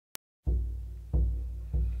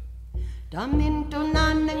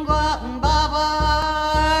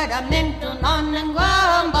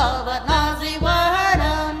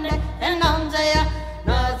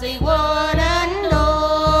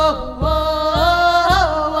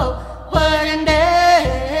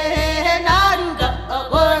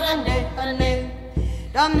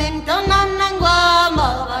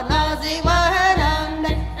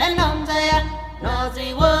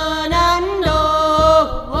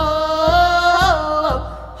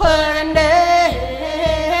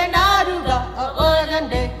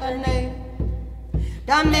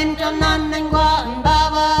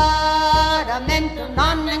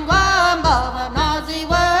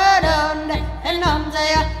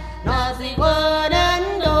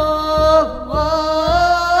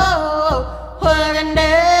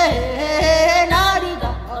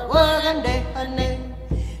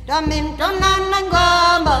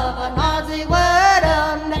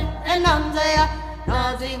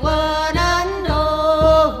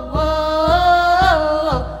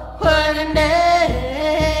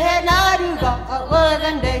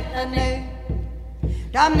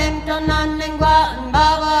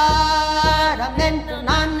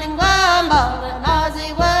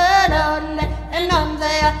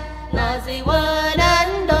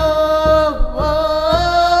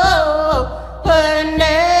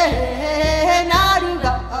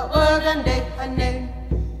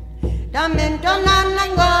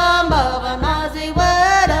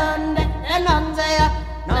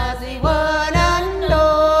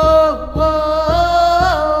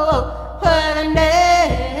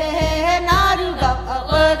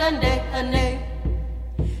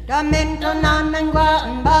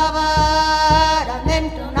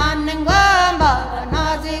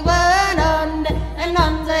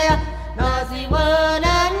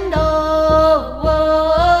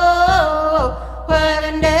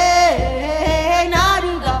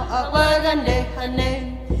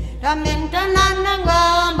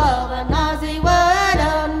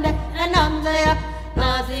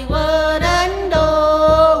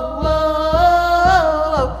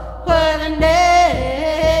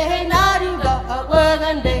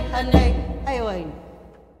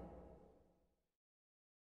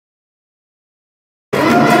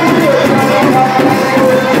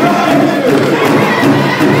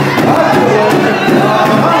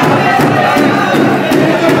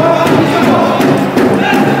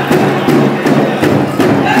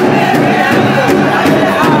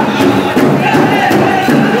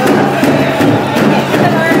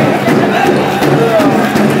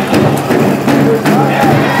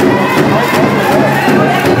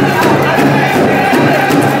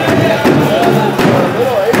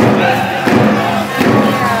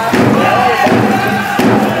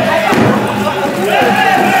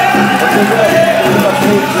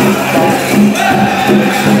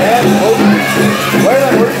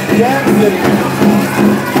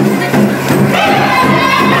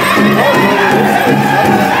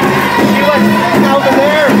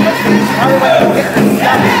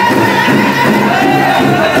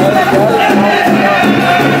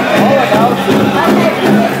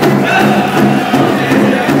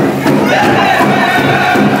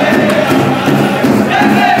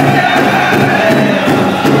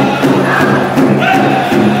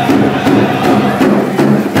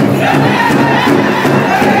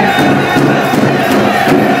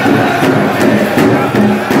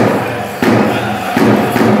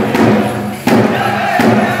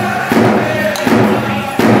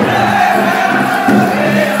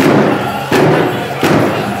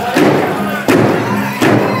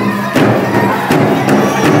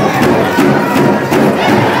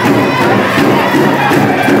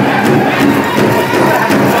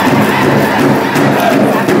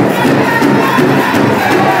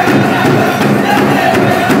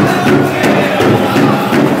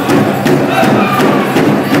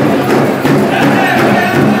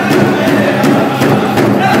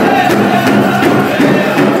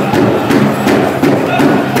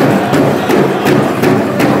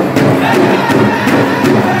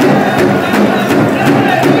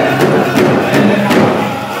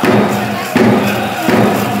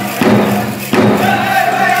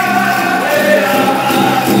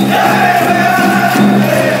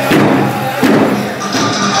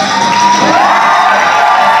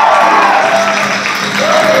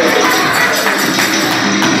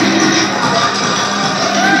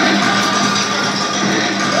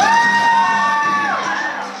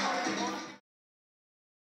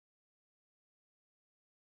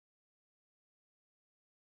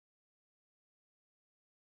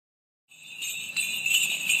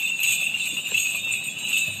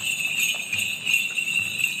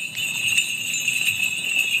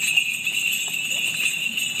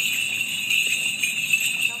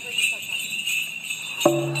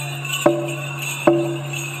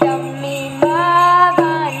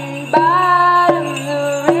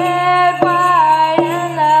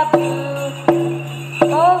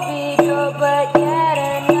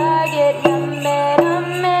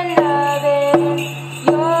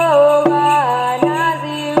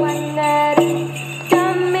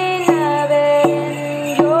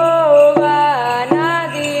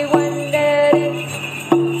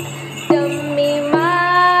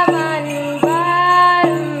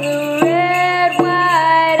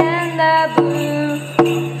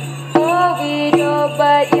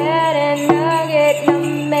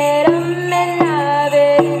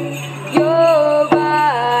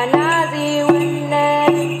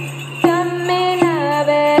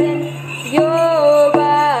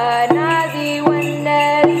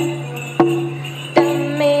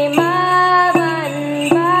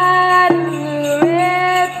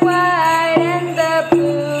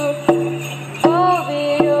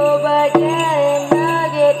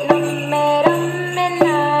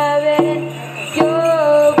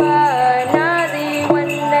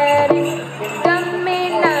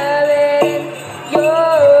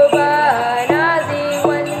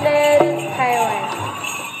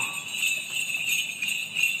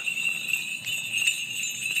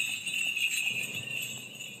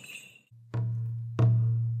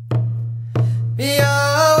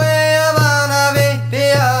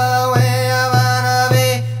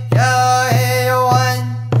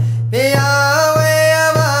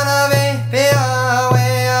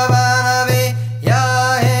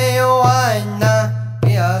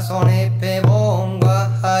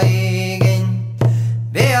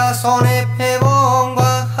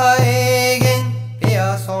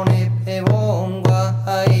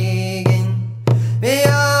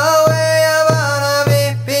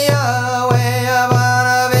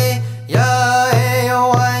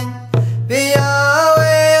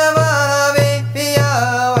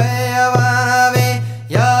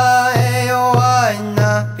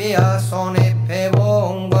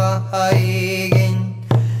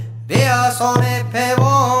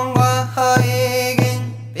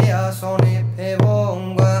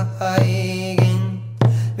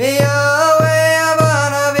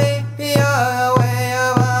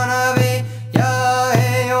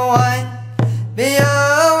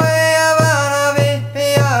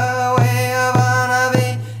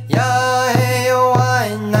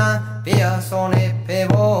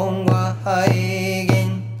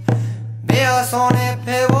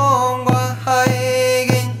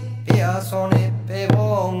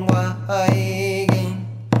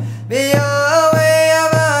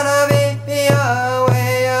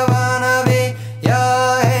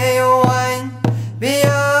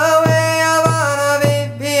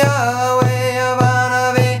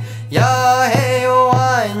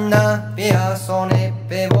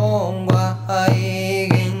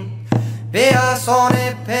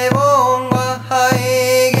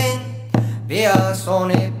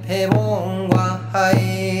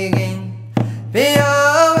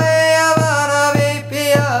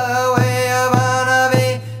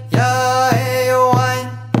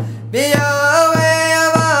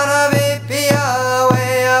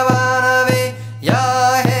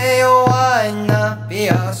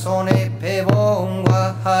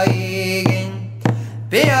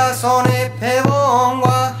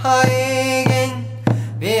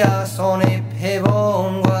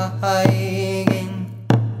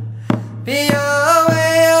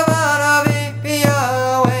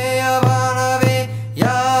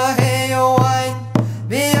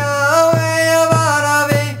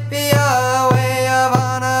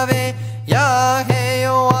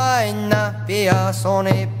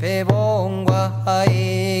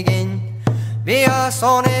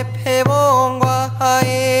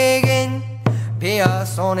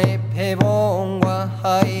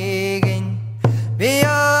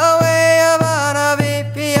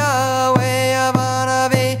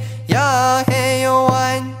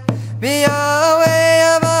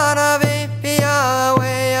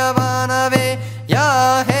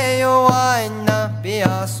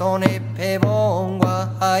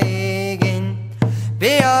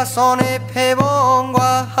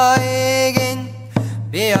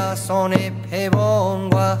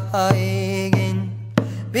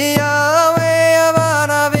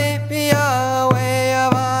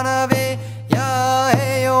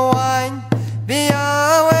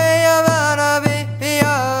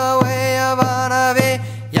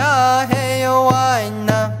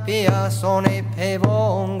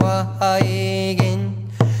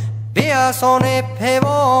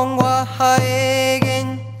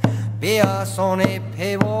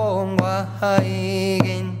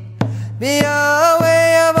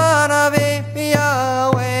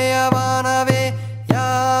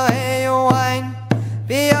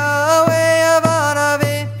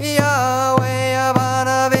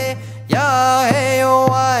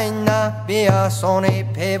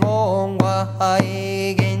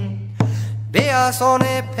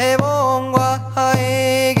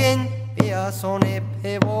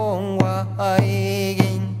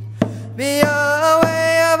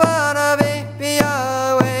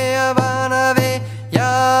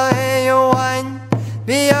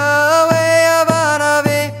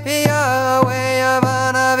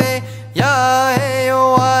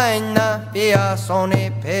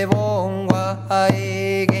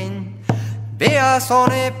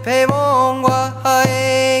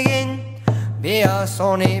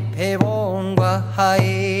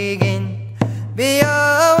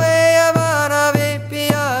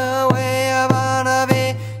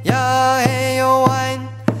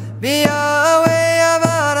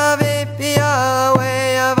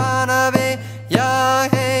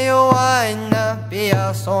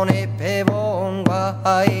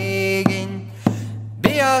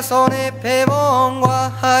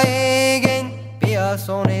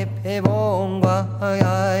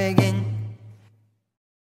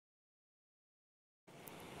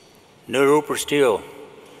Nɨwɨ still,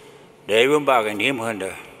 they were back in him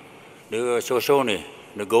under. Newe Shoshone,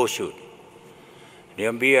 the Goshute.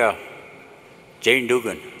 Newe Jane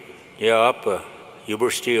Dugan, yeah, up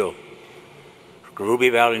Uber Steel, Ruby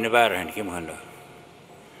Valley, Nevada, and Kimhanda.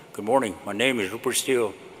 Good morning. My name is Rupert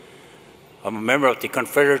Steele. I'm a member of the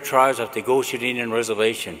Confederated Tribes of the Goshute Indian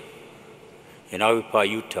Reservation in Iwapa,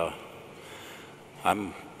 Utah.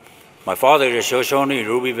 My father is a Shoshone in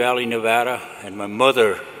Ruby Valley, Nevada, and my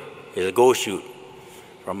mother is a Goshute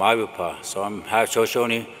from Iwapa. So I'm half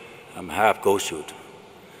Shoshone, I'm half Goshute.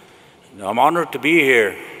 I'm honored to be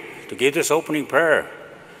here to give this opening prayer.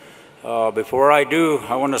 Before I do,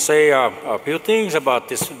 I want to say a few things about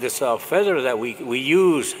this feather that we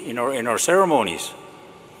use in our ceremonies.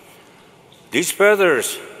 These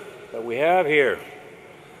feathers that we have here,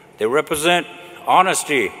 they represent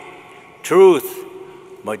honesty, truth,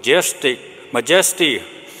 majesty,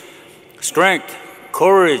 strength,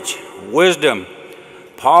 courage, wisdom,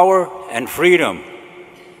 power, and freedom.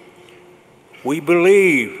 We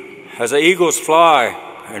believe as the eagles fly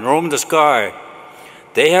and roam the sky,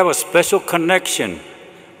 they have a special connection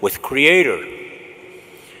with Creator.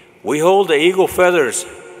 We hold the eagle feathers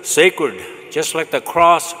sacred, just like the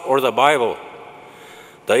cross or the Bible.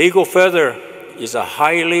 The eagle feather is a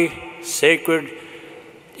highly sacred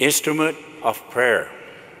instrument of prayer.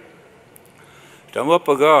 Tama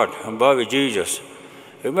pa God, ang bawi Jesus.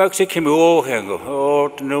 Imagsik himi o hengo, o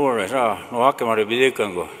nɨwɨnɨɨ sa, no hake mare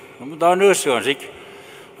bidikango. Da nɨsɨ sik,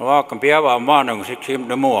 no hake piava manang sik him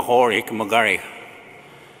the mo hori hik magari.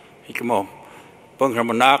 Hik mo pangha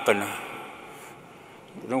manakan.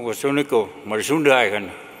 No go suniko marisundai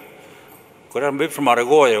kan. Koran bip from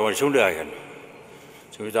Maragoya marisundai kan.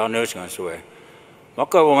 So da nɨsɨ kan suwe.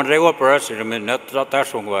 Maka wo mandrego parasi the net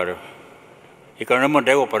tasong water. Ika naman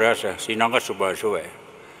dego parasa si nanga suba suwe.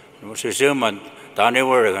 No si siman tani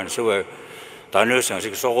word kan suwe. Tani sang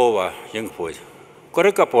sik sogowa yung puid.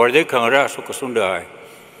 Koreka porde kangara suka sundai.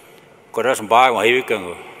 Koras bai wa hiwi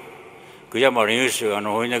kango. Kuja marius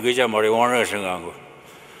ano hoina kuja marijuana singango.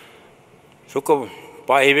 Suka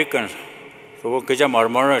bai hiwi kan. So kuja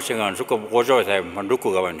marmara singan suka gojo thai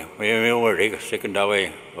manduku gawan. Me word ik second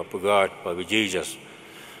away. Papa God, Papa Jesus.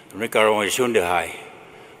 Nikaro wa sundai.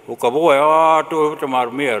 Ukaboy to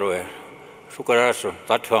marmiro. Sukaraso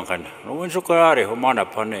tatfangan. No one sukarare humana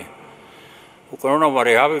pane. Ukarona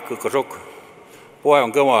mari habi kusok. Boy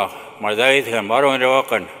on gama madai and maro and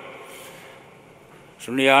wakan.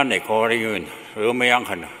 Suniane Korean,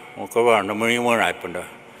 Rumayankan, Okawa, no money one ipanda.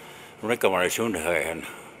 Rika Marishundai and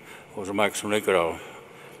was Max Nikaro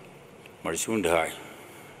Marishundai.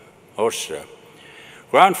 Osha.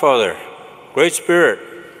 Grandfather, Great Spirit,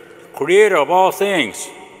 Creator of all things,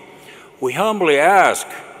 we humbly ask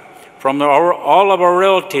from all of our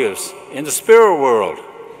relatives in the spirit world,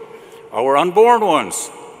 our unborn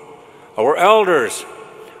ones, our elders,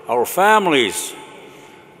 our families,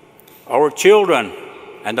 our children,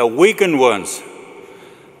 and the weakened ones,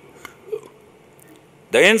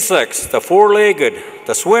 the insects, the four-legged,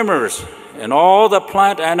 the swimmers, and all the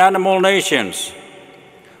plant and animal nations,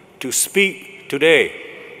 to speak today.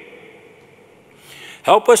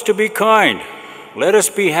 Help us to be kind. Let us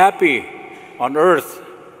be happy on earth.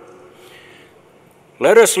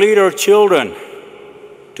 Let us lead our children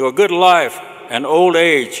to a good life and old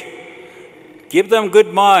age. Give them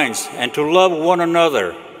good minds and to love one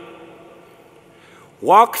another.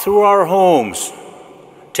 Walk through our homes.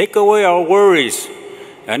 Take away our worries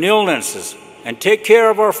and illnesses and take care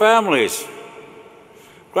of our families.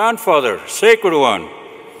 Grandfather, Sacred One,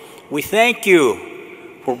 we thank you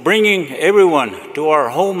for bringing everyone to our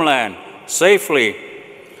homeland safely,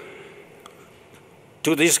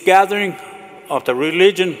 to this gathering of the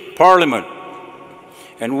religion parliament.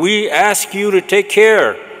 And we ask you to take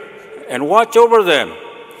care and watch over them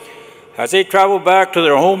as they travel back to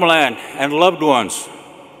their homeland and loved ones.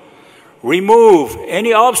 Remove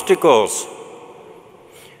any obstacles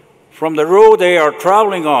from the road they are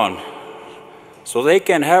traveling on so they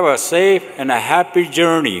can have a safe and a happy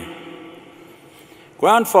journey.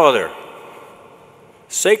 Grandfather,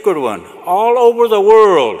 Sacred One, all over the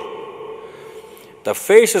world, the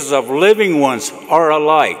faces of living ones are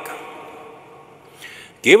alike.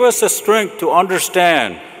 Give us the strength to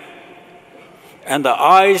understand and the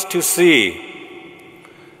eyes to see.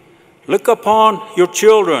 Look upon your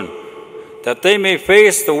children that they may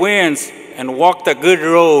face the winds and walk the good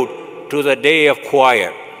road to the day of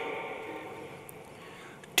quiet.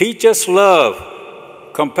 Teach us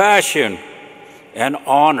love, compassion, and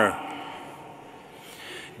honor.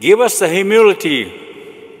 Give us the humility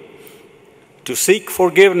to seek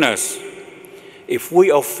forgiveness if we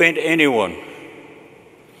offend anyone.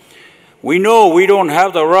 We know we don't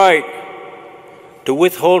have the right to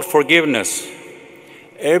withhold forgiveness.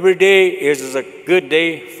 Every day is a good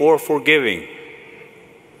day for forgiving.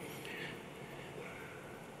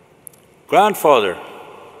 Grandfather,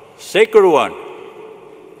 Sacred One,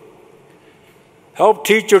 help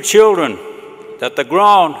teach your children that the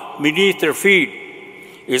ground beneath their feet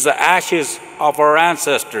is the ashes of our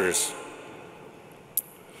ancestors,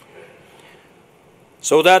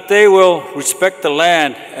 so that they will respect the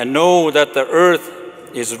land and know that the earth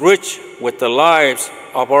is rich with the lives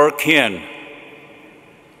of our kin.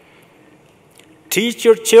 Teach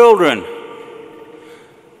your children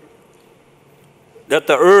that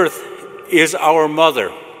the earth is our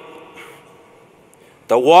mother,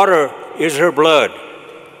 the water is her blood,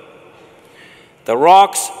 the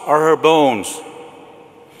rocks are her bones,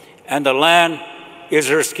 and the land is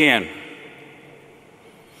her skin.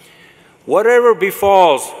 Whatever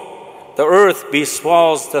befalls the earth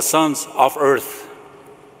befalls the sons of earth.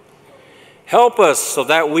 Help us so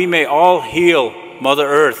that we may all heal Mother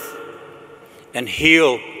Earth and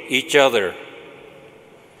heal each other.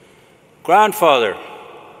 Grandfather,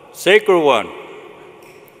 Sacred One,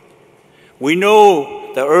 we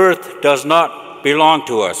know the earth does not belong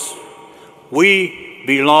to us. We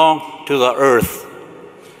belong to the earth.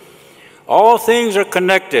 All things are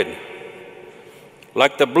connected,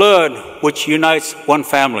 like the blood which unites one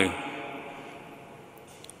family.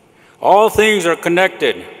 All things are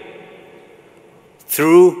connected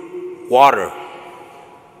through water.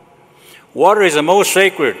 Water is the most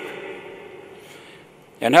sacred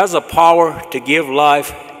and has the power to give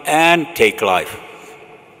life and take life.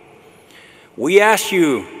 We ask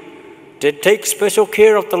you to take special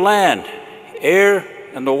care of the land, air,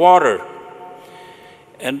 and the water,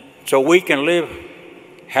 and so we can live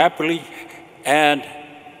happily and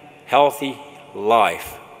healthy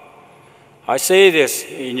life. I say this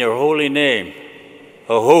in your holy name.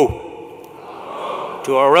 Ho-ho.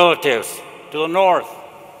 To our relatives, to the north,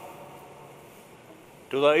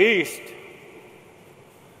 to the east,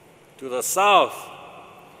 to the south,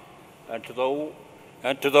 and to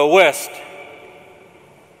the west.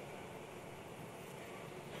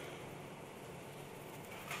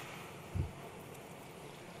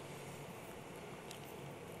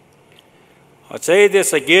 I'll say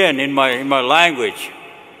this again in my language,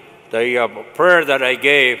 the prayer that I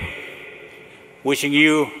gave, wishing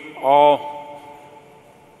you all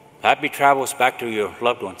happy travels back to your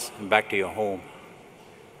loved ones and back to your home.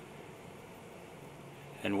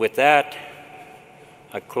 And with that,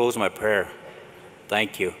 I close my prayer.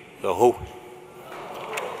 Thank you. Ho.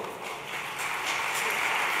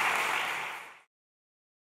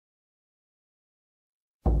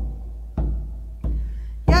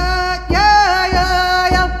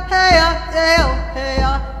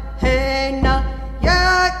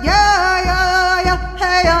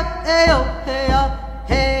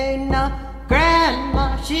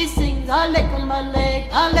 Grandma, she sings, I lick on my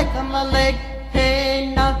leg,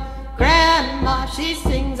 hey now. Grandma, she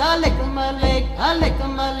sings, I lick on my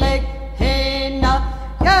leg, hey now.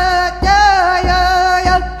 Yeah, yeah, yeah,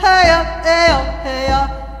 yeah, hey, hey, hey,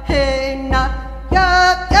 hey now.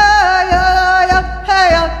 Yeah, yeah, yeah, yeah,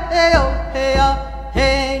 hey, hey,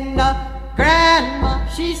 hey now. Grandma,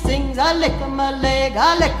 she sings, I lick on my leg,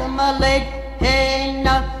 hey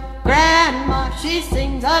now. Grandma, she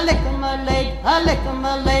sings, I lick on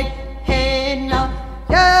my leg, hey now.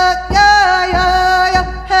 Yeah, yeah, yeah, yeah,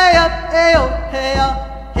 hey up, hey oh, hey up, hey now.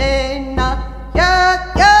 Yeah,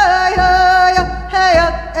 yeah, yeah, yeah, hey up,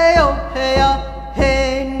 hey oh, hey up,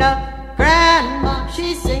 hey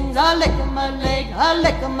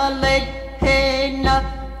now.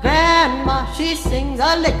 Grandma, she sings, I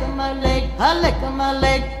lick on my leg, hey now. Grandma, she sings, I lick on my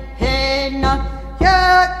leg, hey now.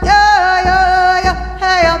 Yeah, yeah, yeah, yeah,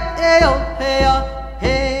 hey up, hey oh, hey up,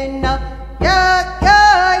 hey now. Yeah,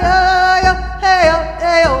 yeah, yeah, yeah, hey up,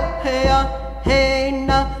 hey oh, hey up, hey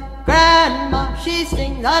now. Grandma, she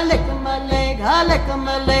sings, I lick on my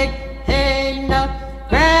leg, hey now.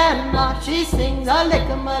 Grandma, she sings, I lick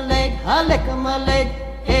on my leg,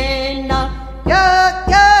 hey now. Yeah,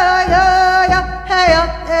 yeah, yeah, yeah, hey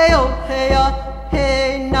up, hey oh, hey up,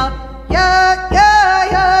 hey now. Yeah, yeah,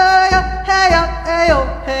 yeah, yeah, hey up, hey oh,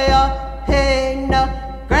 hey up, hey now.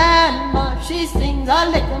 Grandma, she sings, I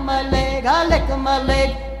lick on my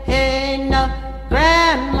leg, hey now.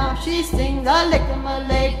 Grandma, she sings, I lick on my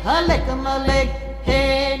leg,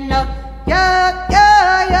 hey now. Yeah,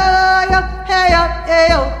 yeah, yeah, yeah, hey up, hey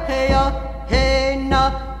oh, hey up, hey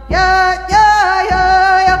now. Yeah, yeah,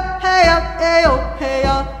 yeah, yeah, hey up, hey oh, hey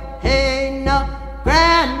up, hey now.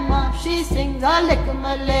 Grandma, she sings, I lick on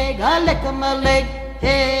my leg,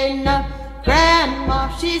 hey now. Grandma,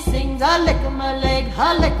 she sings, I lick on my leg,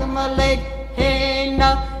 hey na,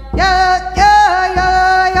 ya ya ya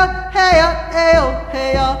ya, hey ya, hey oh,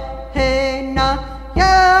 hey ya, hey na,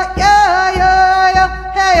 ya ya ya ya,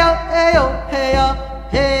 hey ya, hey oh, hey ya,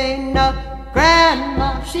 hey na.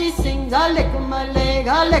 Grandma, she sings, I lick my leg,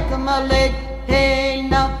 I lick my leg, hey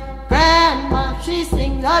na. Grandma, she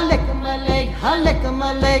sings, I lick my leg, I lick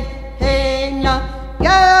my leg, hey na.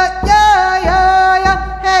 Ya ya ya ya,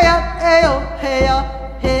 hey ya, hey oh, hey ya,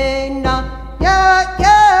 hey na. Ya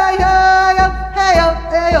ya ya ya, hey ya,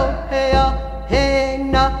 hey oh, hey ya, hey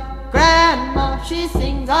na. Grandma, she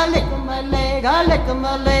sings, I lick my leg, I lick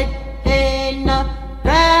my leg, hey na.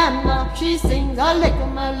 Grandma, she sings, I lick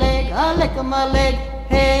my leg, I lick my leg,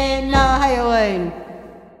 hey na. Hey Wayne.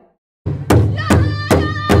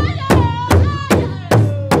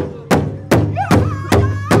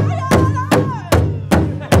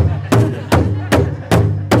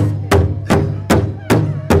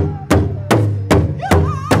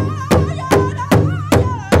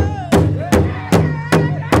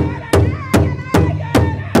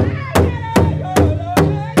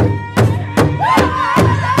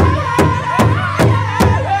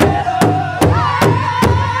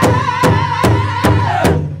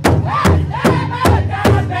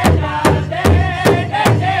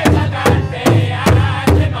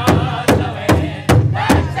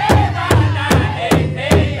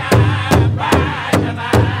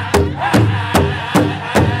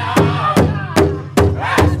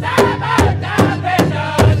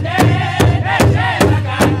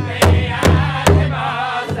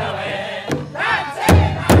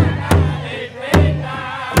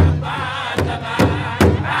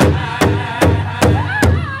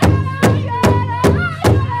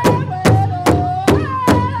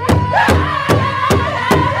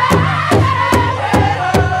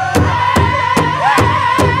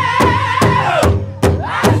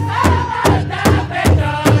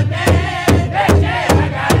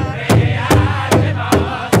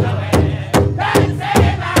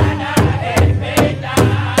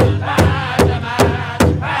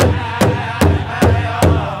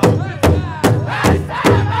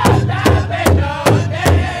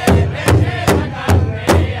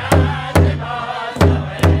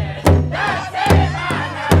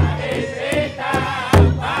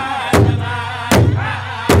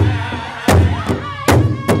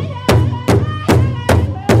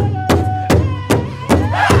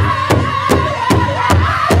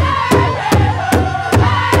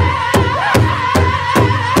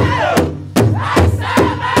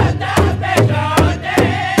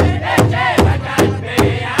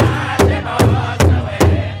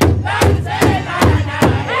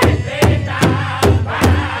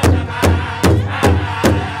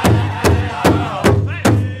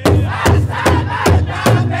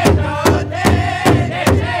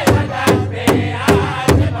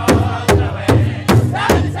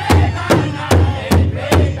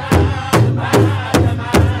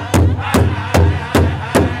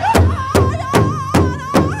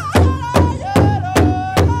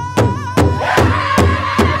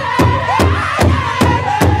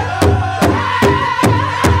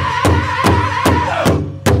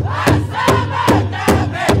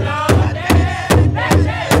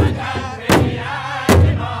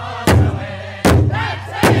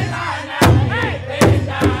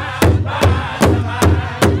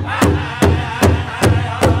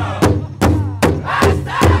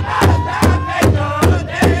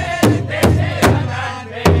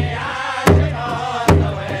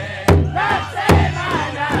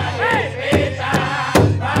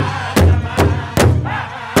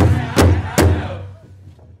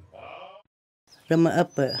 Rama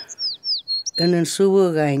apa enan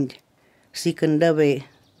suwa gaind sikandabe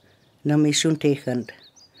nami suntekand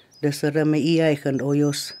dasarama iaikan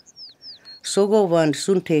oyos sogovan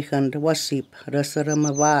suntekand wasip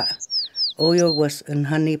rasarama va oyo was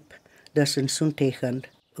en hanip dasan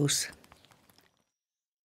suntekand us.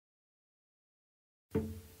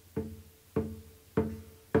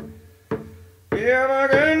 Be a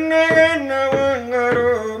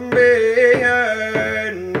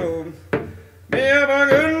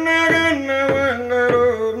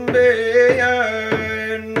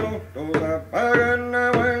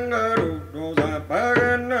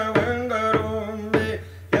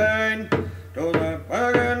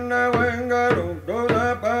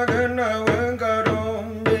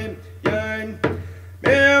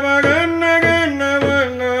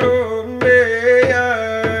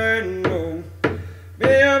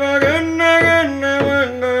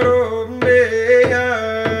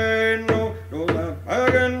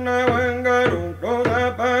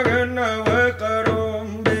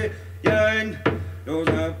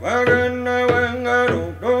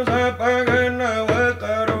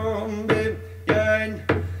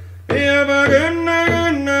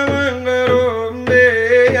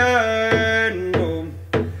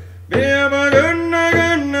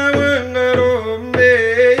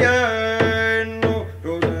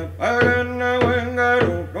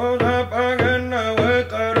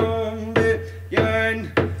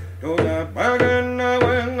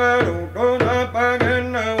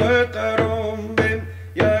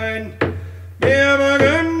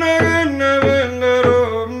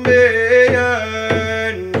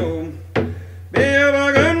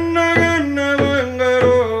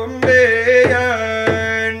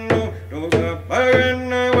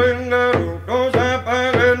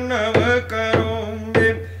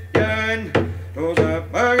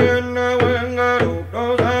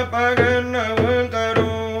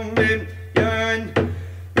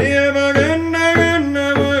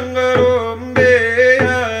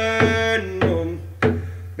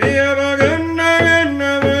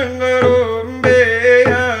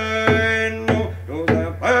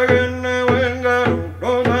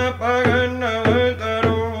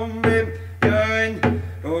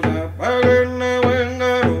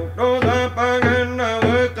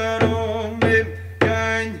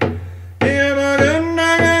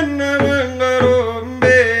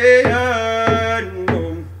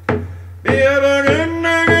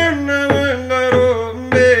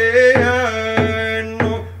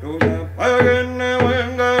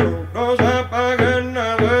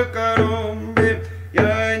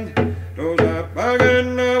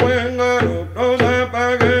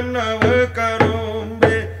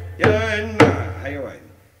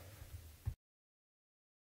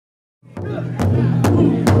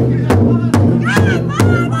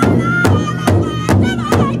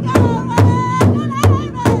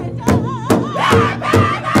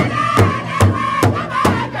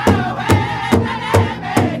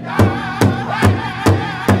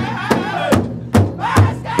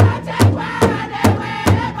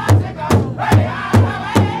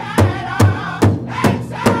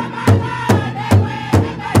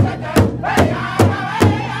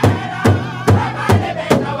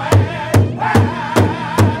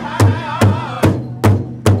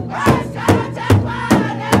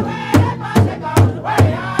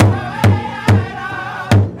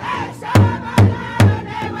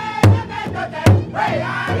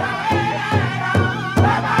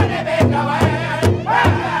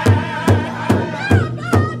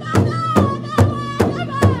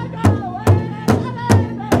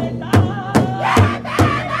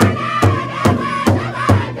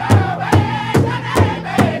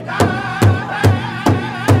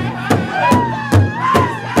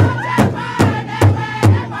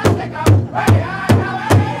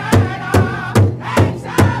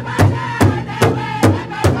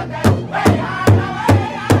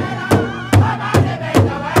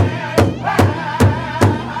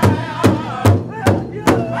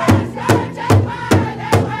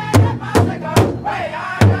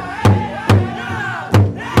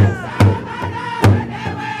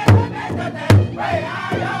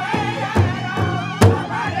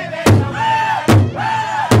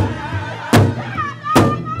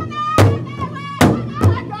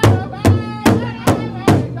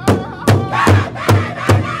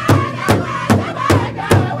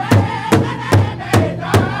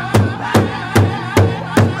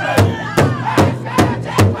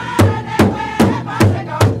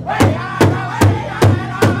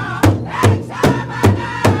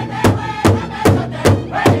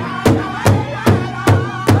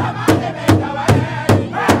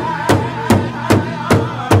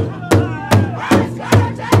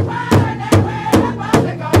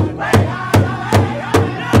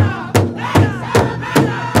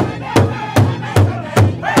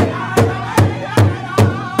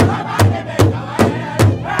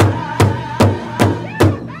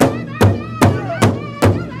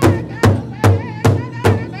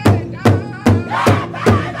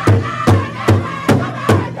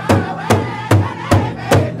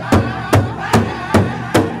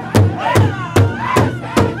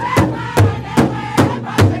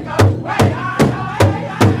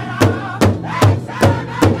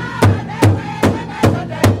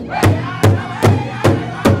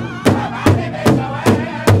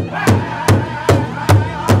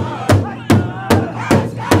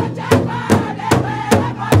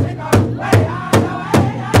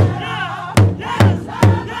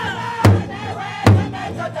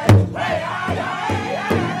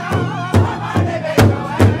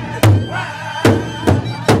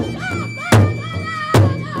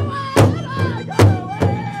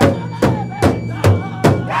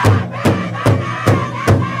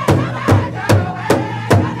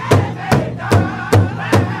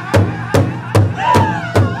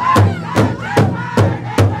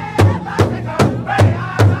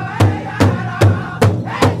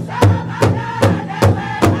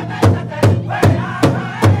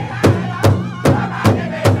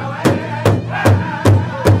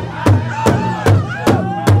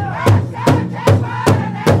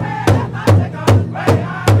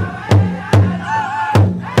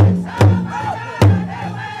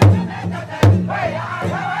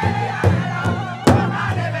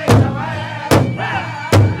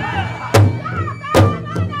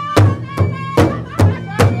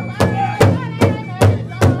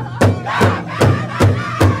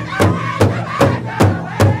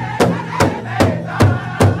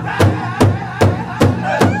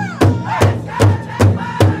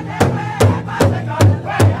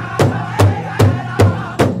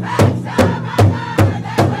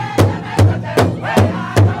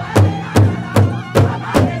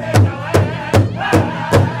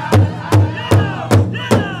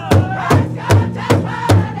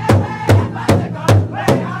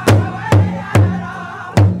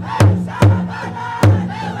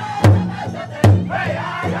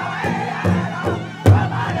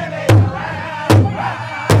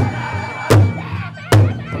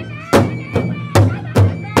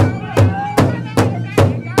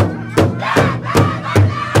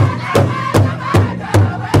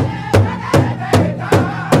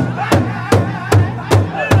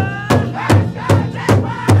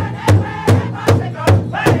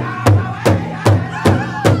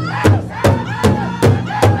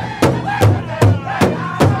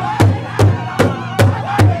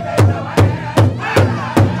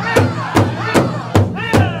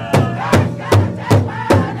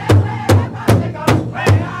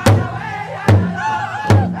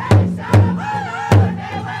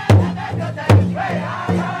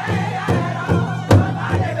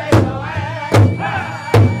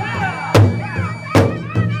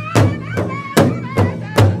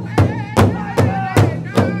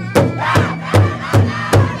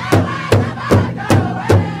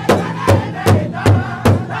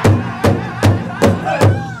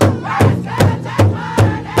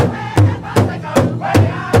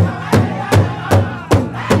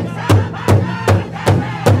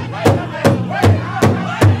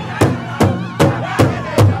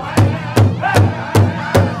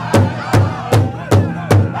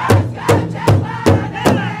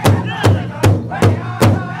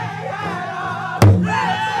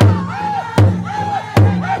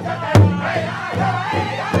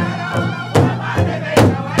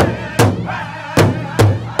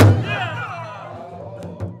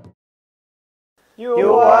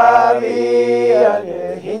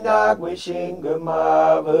wishing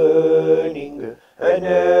ma burning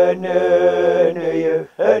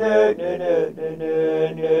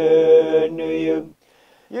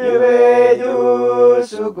Yue du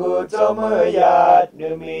sugu tomayat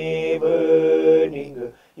numi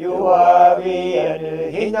burning You are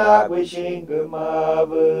and hina wishing ma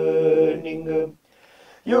burning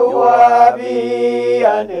You are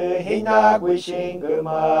and hina wishing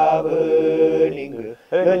ma burning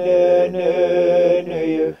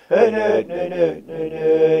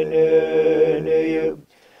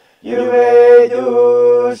Yue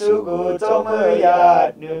du sugu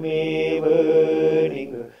tomayat numi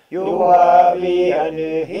burning You are and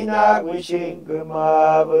hina wishing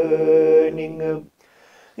ma burning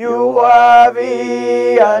You are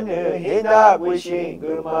and hina wishing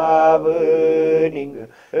ma burning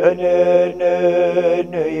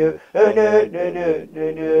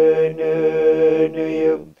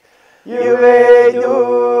Yue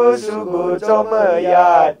du sugu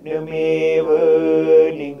tomayat numi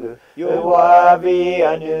burning You are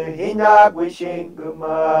and hina wishing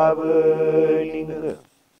ma burning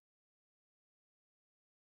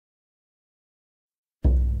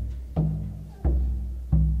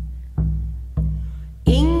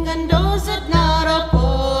Ingandosat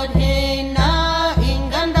narapod hena,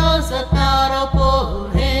 ingandosat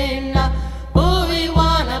narapod hena,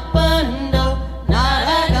 Puiwana pando,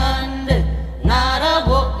 naragande,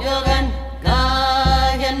 narabokyogan,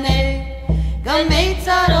 gayane,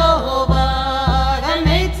 gametsaroba,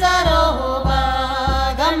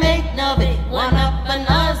 gametnabe,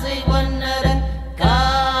 wanapanazi wanaran,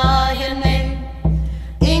 gayane,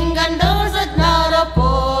 ingandosat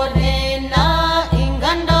narapod hena.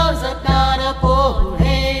 Ingandosat narapod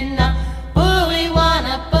hena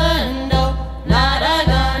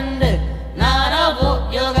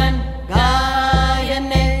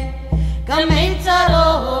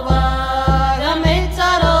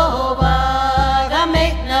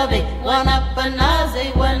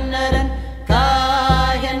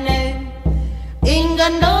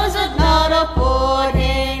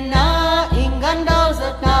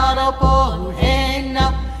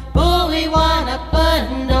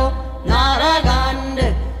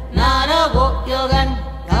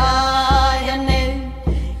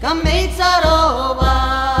Gametsaroba,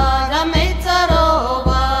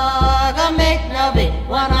 Gametsaroba, Gametnabe,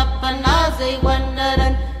 one up and nazi,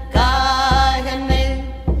 wandering, Kahane.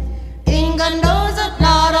 Ingandos at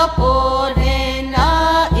Narapodena,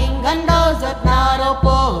 Ingandos at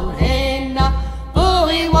Narapodena,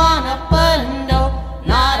 Bui one up and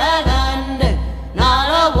not a gund, not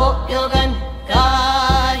a walk yogan,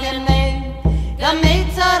 Kahane.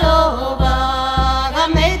 Gametsaroba,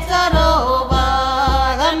 Gametsaroba,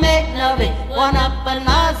 Gametnabe, one up and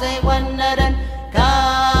nazi, wandering,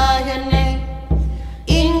 Kahane.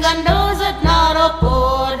 Ingandos at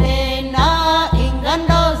Narapodena,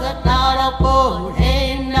 Ingandos at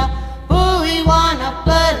Narapodena, Bui one up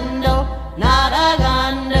and not a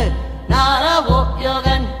gund, not a walk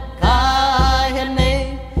yogan, Kahane.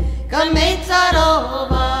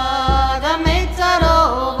 Gametsaroba,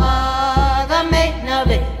 Gametsaroba,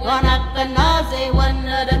 Gametnabe, one up and nazi,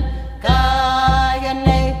 wandering,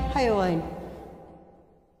 Kahane. Highwine.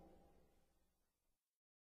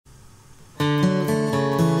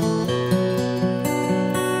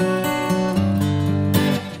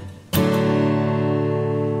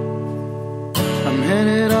 I'm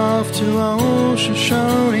headed off to old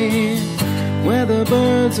Shoshone, where the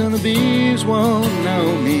birds and the bees won't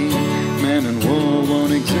know me. Man and war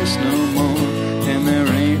won't exist no more, and there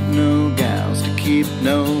ain't no gals to keep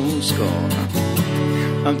no score.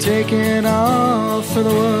 I'm taking off for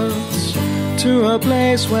the woods, to a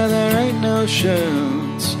place where there ain't no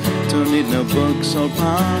shirts. Don't need no books or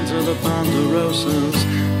ponds or the ponderosas.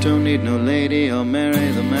 Don't need no lady or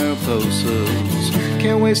marry the Mariposas.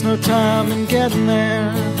 Can't waste no time in getting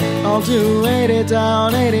there. I'll do 80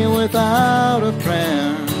 down, 80 without a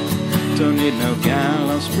prayer. Don't need no gal,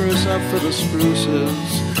 I'll spruce up for the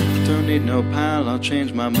spruces. Don't need no pal, I'll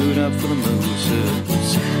change my mood up for the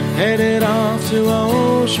mooses. Headed off to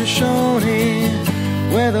old Shoshone,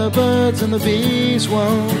 where the birds and the bees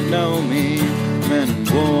won't know me. Men and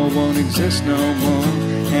war won't exist no more,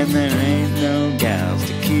 and there ain't no gals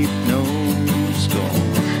to keep no score.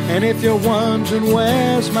 And if you're wondering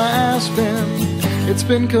where's my aspen, it's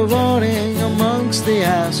been cavorting amongst the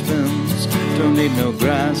aspens. Don't need no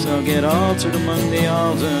grass, I'll get altered among the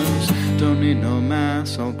alders. Don't need no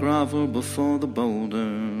mass, I'll grovel before the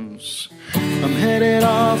boulders. I'm headed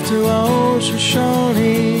off to old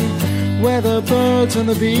Shoshone, where the birds and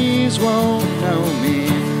the bees won't know me.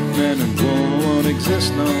 Men and war won't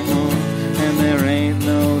exist no more, and there ain't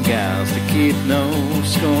no gals to keep no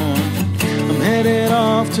score. I'm headed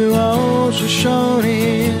off to old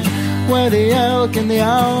Shoshone, where the elk and the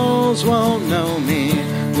owls won't know me,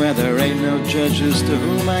 where there ain't no judges to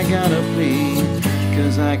whom I gotta plead,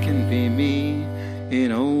 'cause I can be me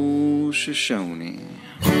in old Shoshone.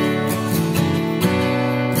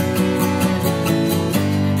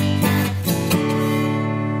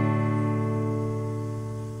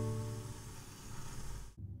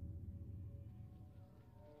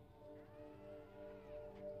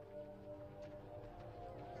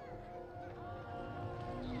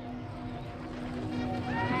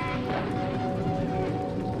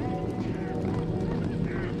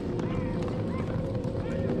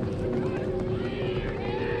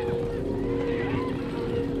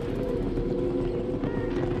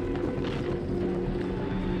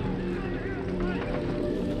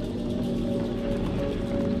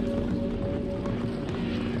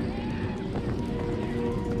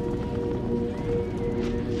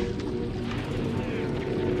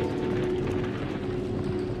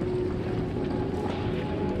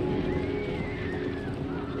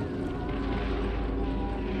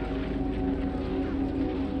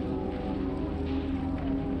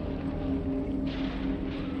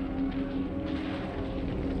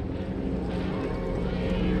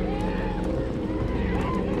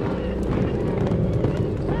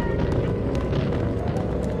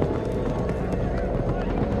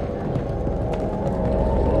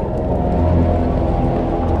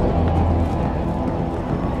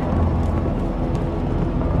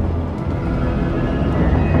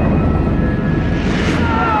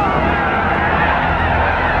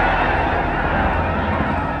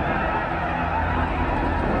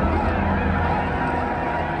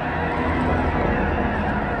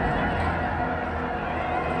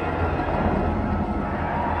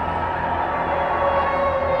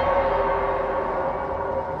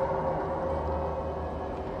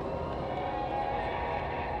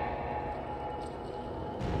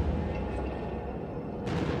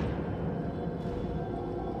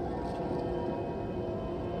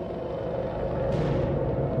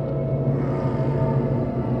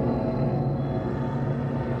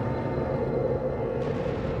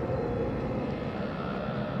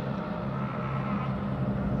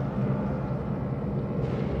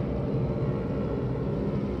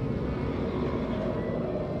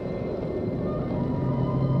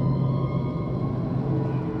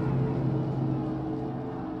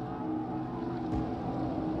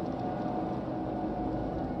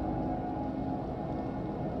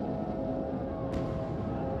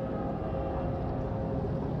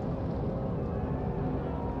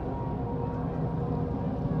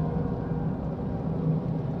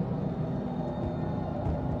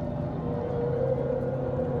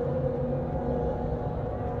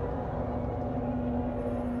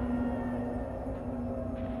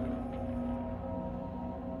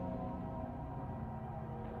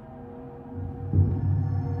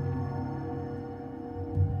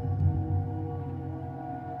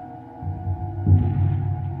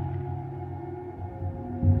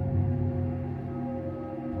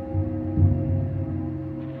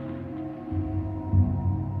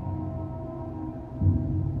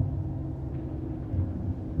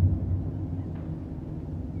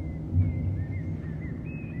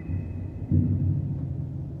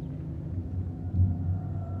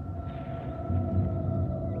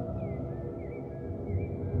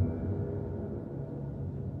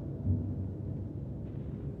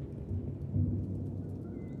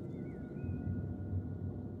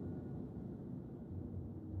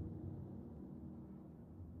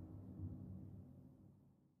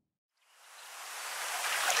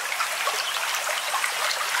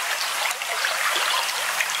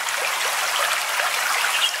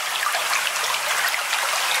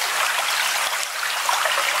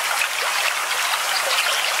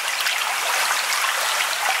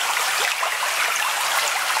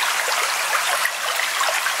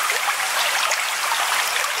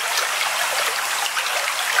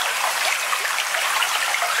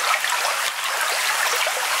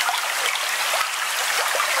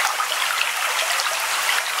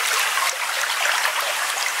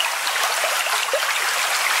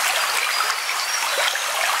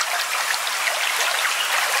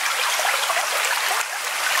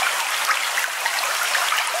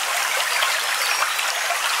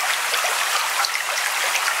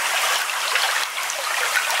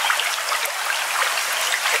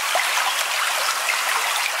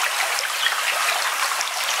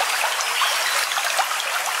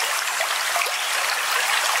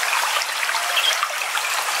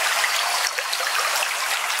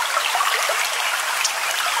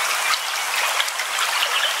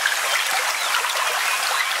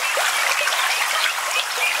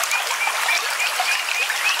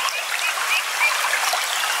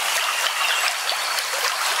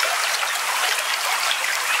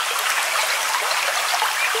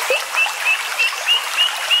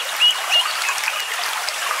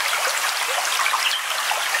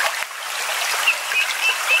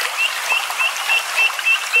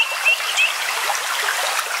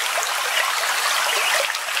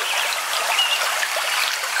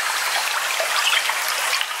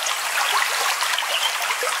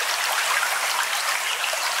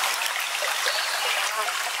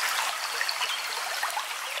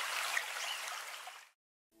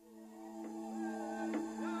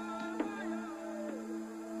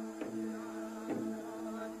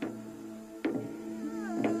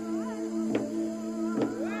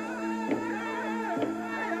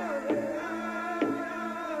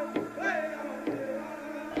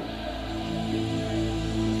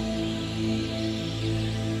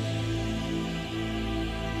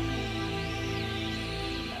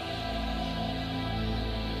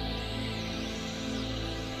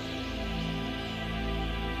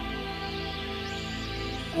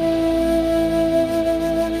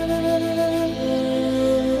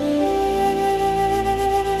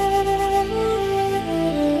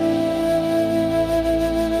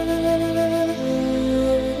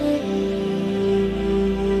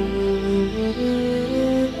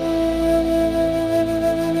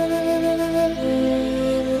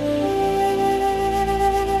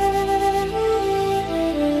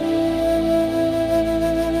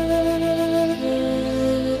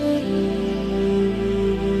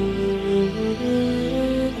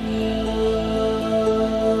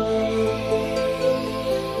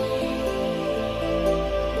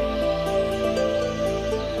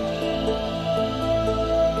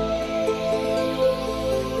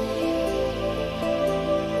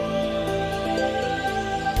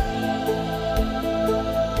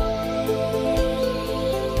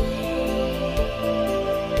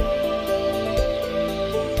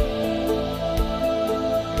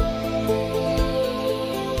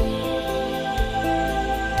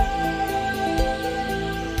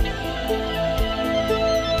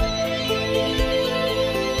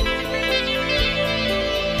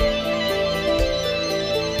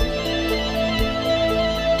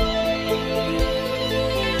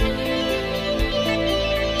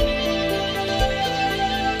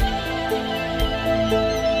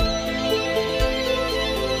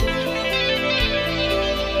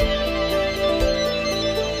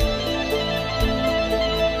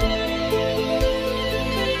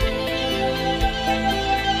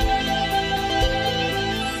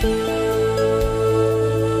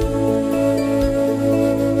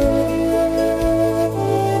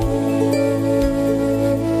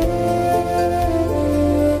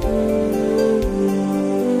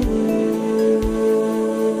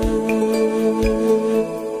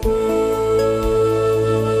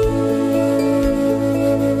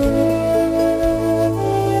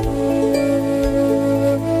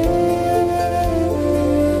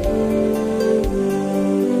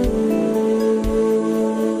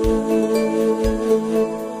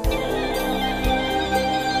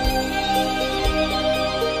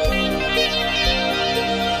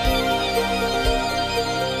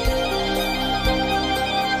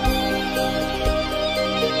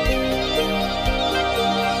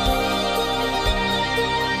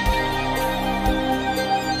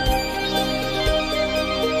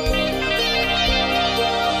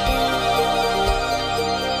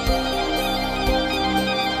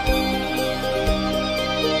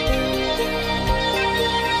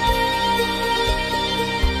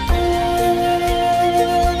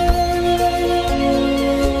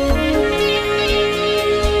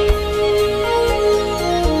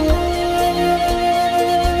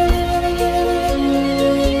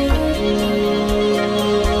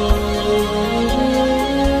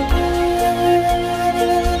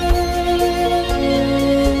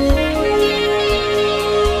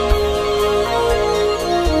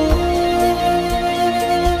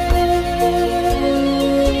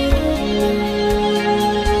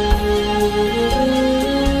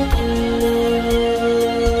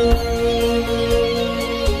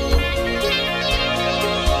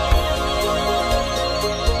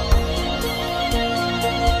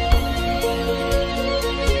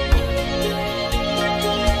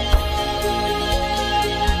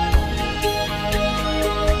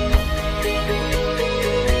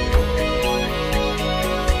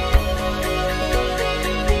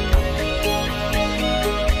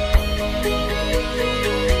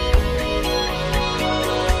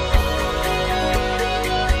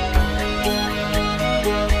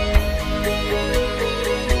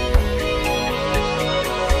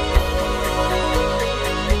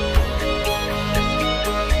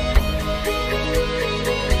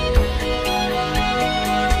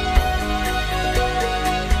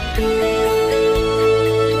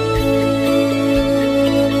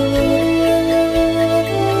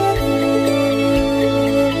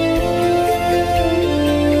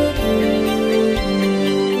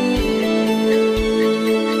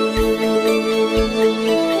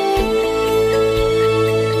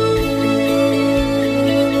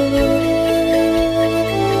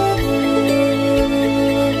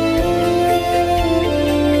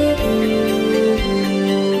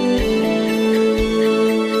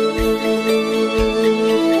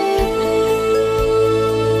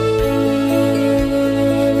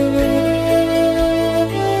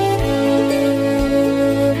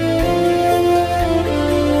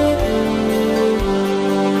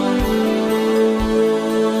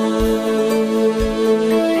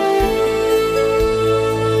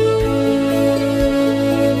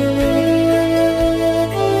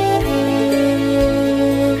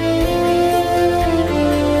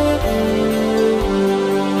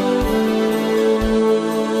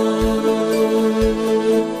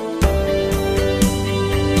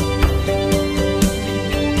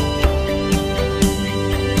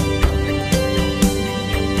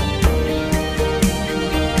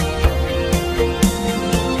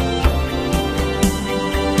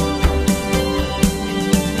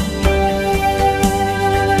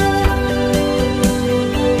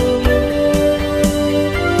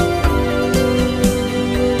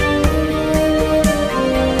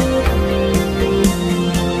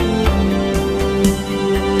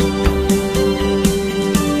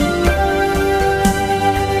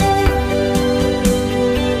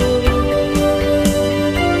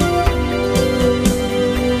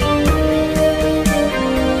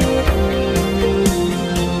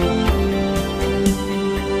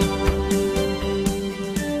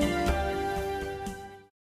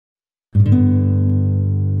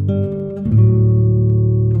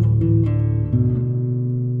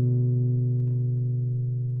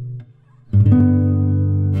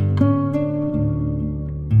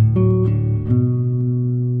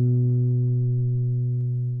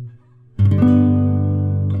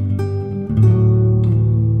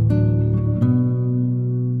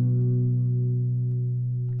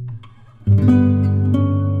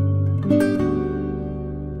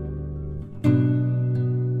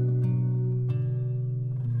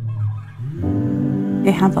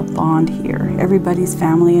 They have a bond here. Everybody's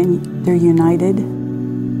family and they're united.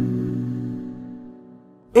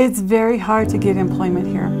 It's very hard to get employment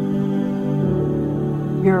here.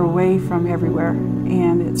 You're away from everywhere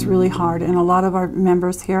and it's really hard, and a lot of our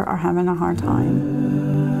members here are having a hard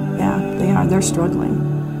time. Yeah, they are. They're struggling.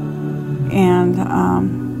 And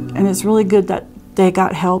it's really good that they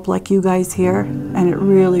got help like you guys here, and it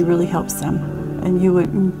really, really helps them, and you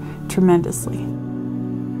would tremendously.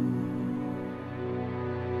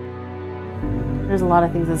 There's a lot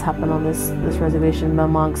of things that's happened on this reservation,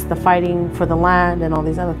 amongst the fighting for the land and all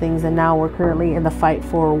these other things, and now we're currently in the fight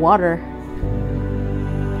for water.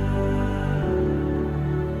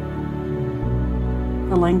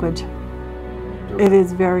 The language. It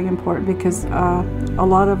is very important because a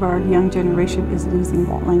lot of our young generation is losing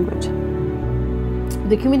that language.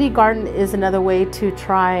 The community garden is another way to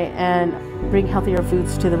try and bring healthier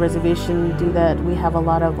foods to the reservation. Do that. We have a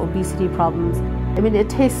lot of obesity problems. I mean, it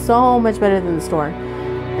tastes so much better than the store.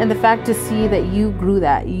 And the fact to see that you grew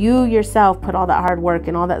that, you yourself put all that hard work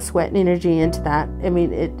and all that sweat and energy into that, I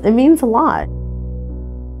mean, it means a lot.